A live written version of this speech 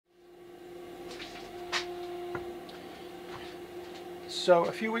So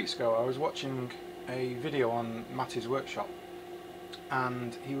a few weeks ago I was watching a video on Matty's workshop,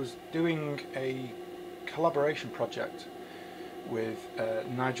 and he was doing a collaboration project with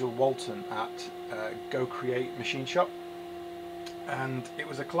Nigel Walton at Go Create Machine Shop, and it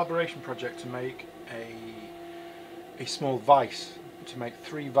was a collaboration project to make a small vice, to make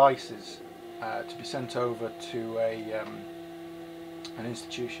 3 vices to be sent over to an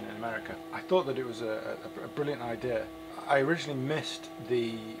institution in America. I thought that it was a brilliant idea. I originally missed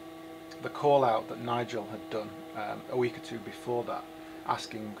the call out that Nigel had done a week or 2 before that,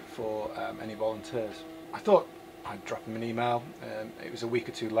 asking for any volunteers. I thought I'd drop him an email. It was a week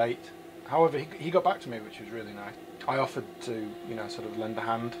or 2 late. However, he got back to me, which was really nice. I offered to, sort of lend a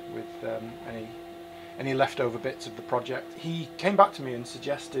hand with any leftover bits of the project. He came back to me and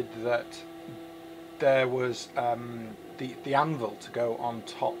suggested that there was the anvil to go on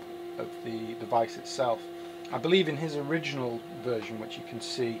top of the device itself. I believe in his original version, which you can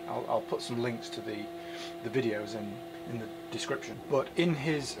see, I'll put some links to the videos in the description, but in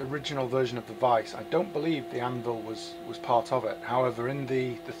his original version of the vice, I don't believe the anvil was part of it. However, in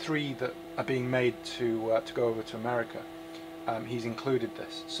the 3 that are being made to go over to America, he's included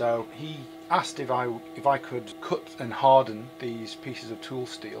this. So he asked if I could cut and harden these pieces of tool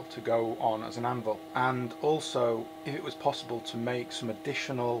steel to go on as an anvil, and also if it was possible to make some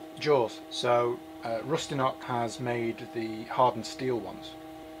additional jaws. So Rustinox has made the hardened steel ones,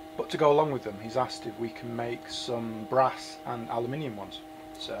 but to go along with them he's asked if we can make some brass and aluminium ones.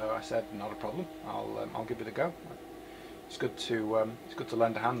 So I said, not a problem, I'll give it a go. It's good to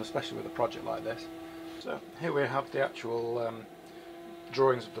lend a hand, especially with a project like this. So here we have the actual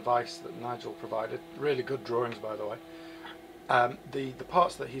drawings of the vice that Nigel provided. Really good drawings, by the way. The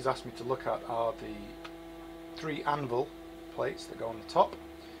parts that he's asked me to look at are the 3 anvil plates that go on the top,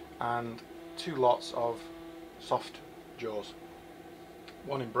 and 2 lots of soft jaws,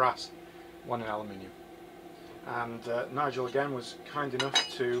 1 in brass, 1 in aluminium. And Nigel again was kind enough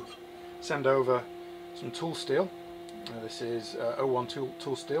to send over some tool steel. This is 01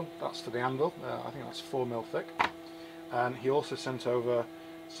 tool steel, that's for the anvil. I think that's 4mm thick. And he also sent over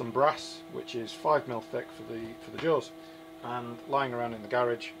some brass, which is 5mm thick for the jaws. And lying around in the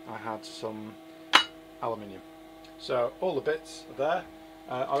garage I had some aluminium. So all the bits are there.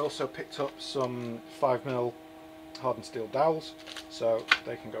 I also picked up some 5mm hardened steel dowels, so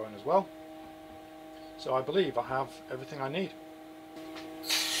they can go in as well. So I believe I have everything I need.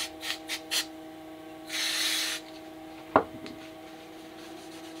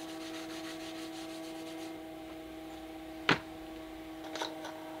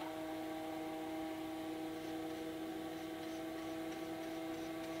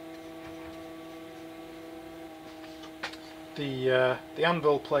 The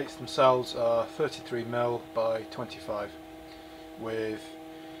anvil plates themselves are 33mm by 25, with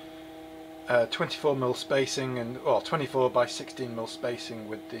 24mm spacing, and 24 by 16mm spacing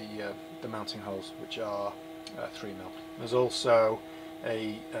with the mounting holes, which are 3mm. There's also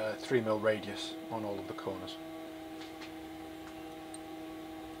a 3mm radius on all of the corners.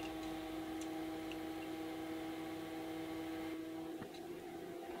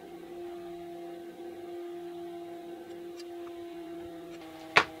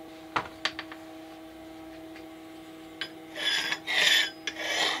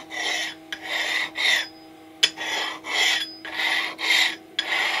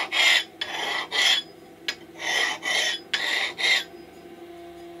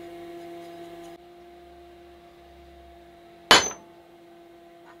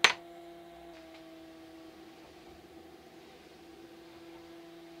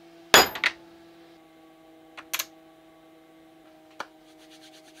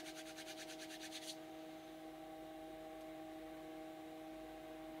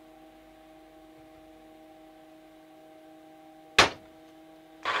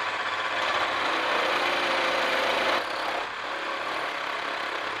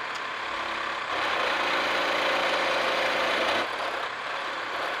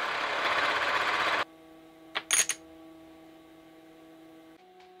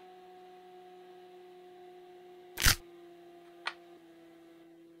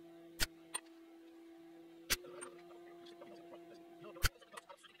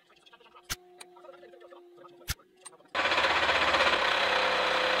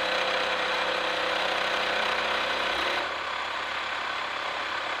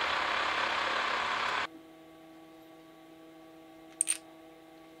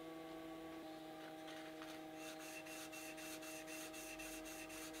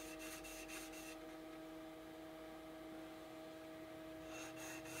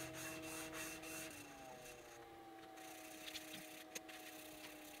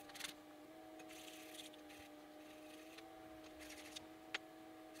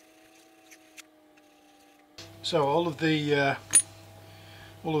 So all of the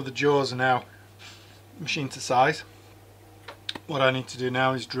jaws are now machined to size. What I need to do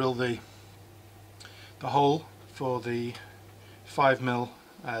now is drill the hole for the 5mm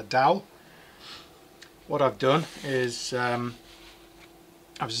dowel. What I've done is I've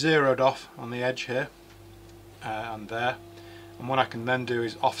zeroed off on the edge here and there, and what I can then do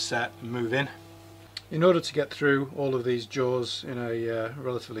is offset and move in. In order to get through all of these jaws in a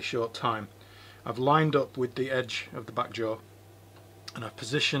relatively short time, I've lined up with the edge of the back jaw, and I've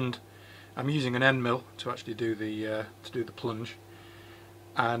positioned. I'm using an end mill to actually do the plunge,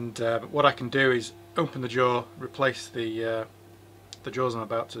 and what I can do is open the jaw, replace the jaws I'm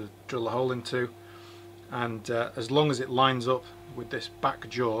about to drill the hole into, and as long as it lines up with this back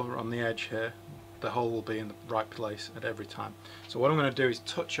jaw on the edge here, the hole will be in the right place at every time. So what I'm going to do is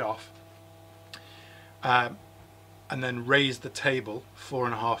touch off and then raise the table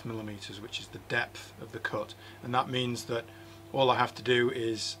 4.5mm, which is the depth of the cut, and that means that all I have to do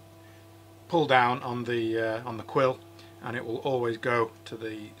is pull down on the quill, and it will always go to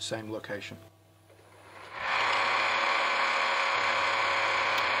the same location.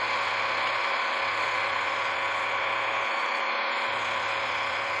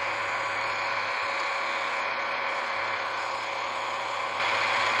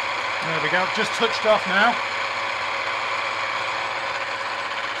 There we go, just touched off now.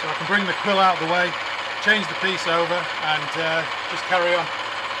 So I can bring the quill out of the way, change the piece over, and just carry on.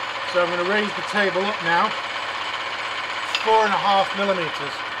 So I'm going to raise the table up now, 4.5mm.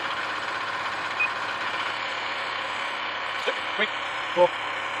 4,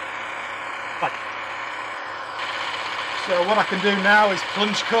 5. So what I can do now is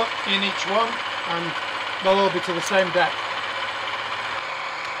plunge cut in each one, and they'll all be to the same depth.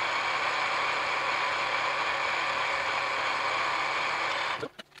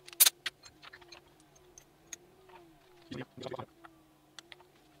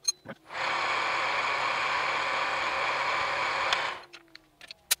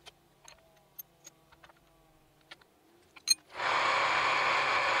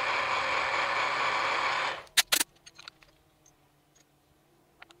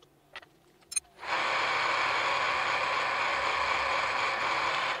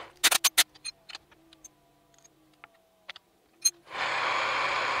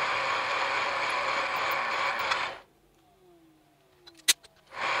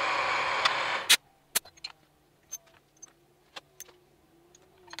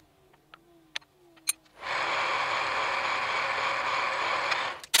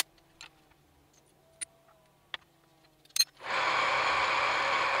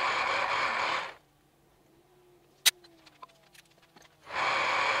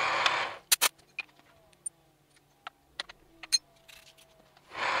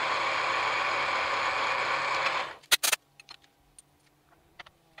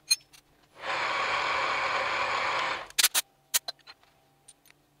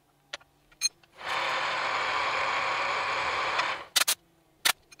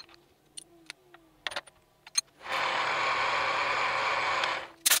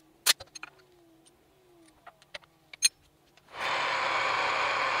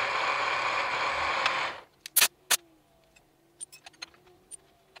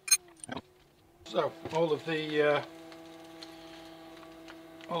 So all of the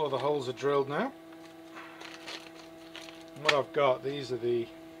holes are drilled now. And what I've got, these are the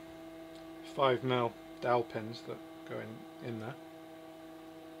 5mm dowel pins that go in there.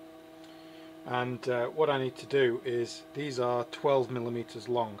 And what I need to do is, these are 12mm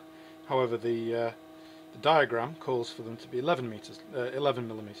long. However, the diagram calls for them to be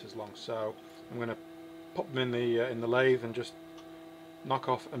 11mm long. So I'm going to pop them in the lathe and just knock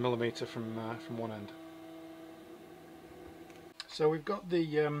off a millimetre from one end. So we've got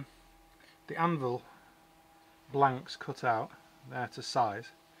the anvil blanks cut out there to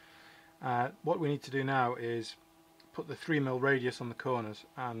size. What we need to do now is put the 3mm radius on the corners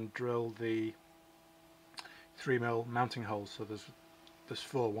and drill the 3mm mounting holes. So there's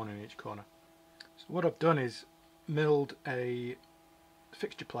 4, one in each corner. So what I've done is milled a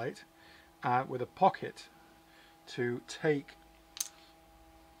fixture plate with a pocket to take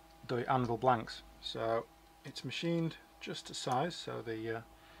the anvil blanks. So it's machined just to size, so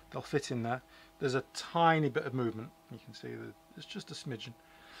they'll fit in there. There's a tiny bit of movement, you can see that it's just a smidgen.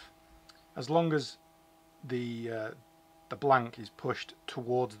 As long as the blank is pushed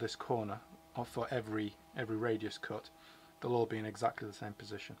towards this corner for every radius cut, they'll all be in exactly the same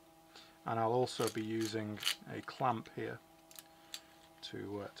position. And I'll also be using a clamp here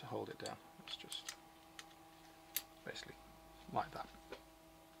to hold it down. It's just basically like that.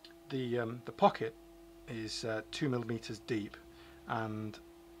 The pocket is 2mm deep, and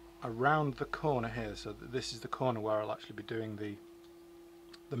around the corner here, so this is the corner where I'll actually be doing the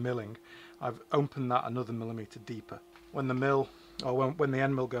milling, I've opened that another millimetre deeper. When the mill, or when the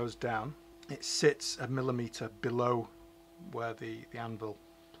end mill goes down, it sits a millimetre below where the anvil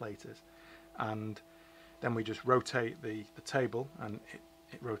plate is, and then we just rotate the table, and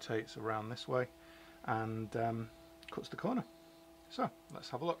it rotates around this way and cuts the corner. So let's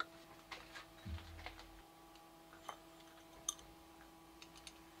have a look.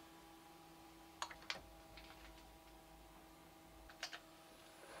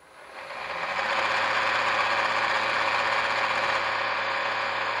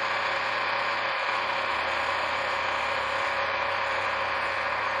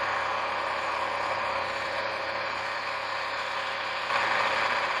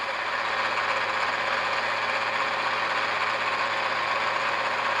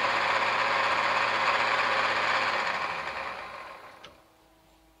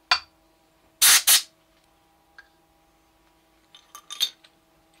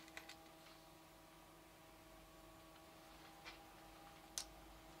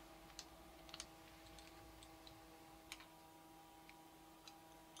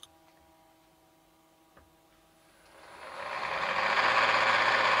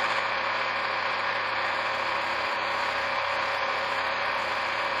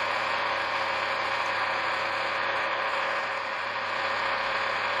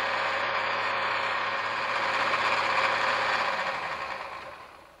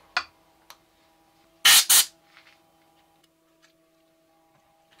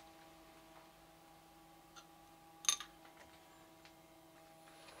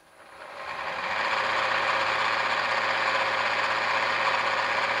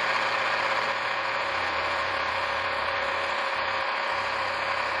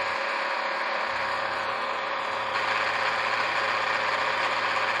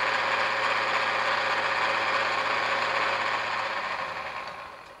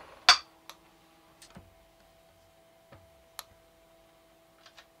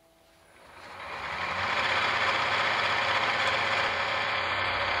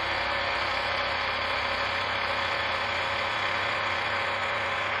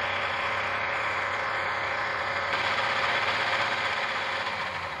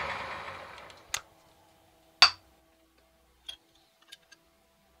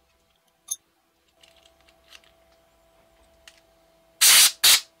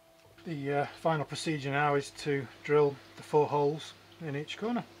 The final procedure now is to drill the 4 holes in each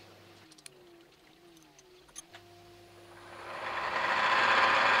corner.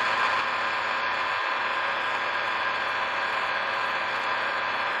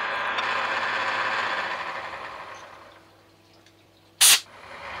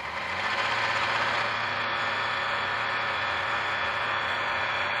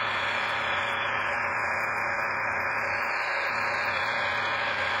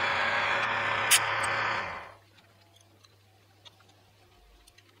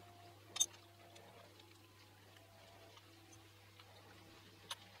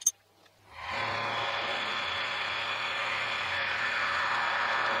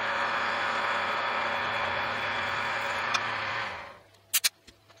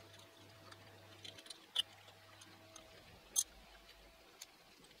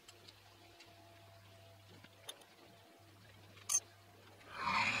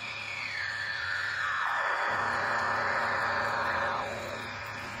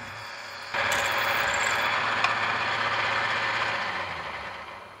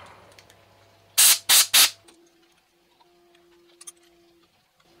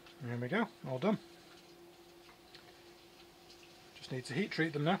 There we go, all done. Just need to heat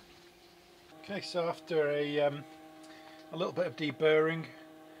treat them now. Okay, so after a little bit of deburring,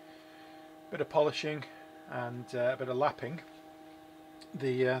 bit of polishing and a bit of lapping,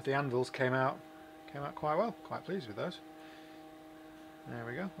 the anvils came out quite well. Quite pleased with those. There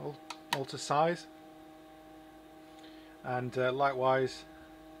we go, all to size. And likewise,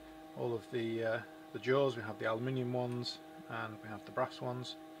 all of the jaws, we have the aluminium ones and we have the brass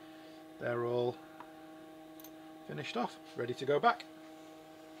ones. They're all finished off, ready to go back.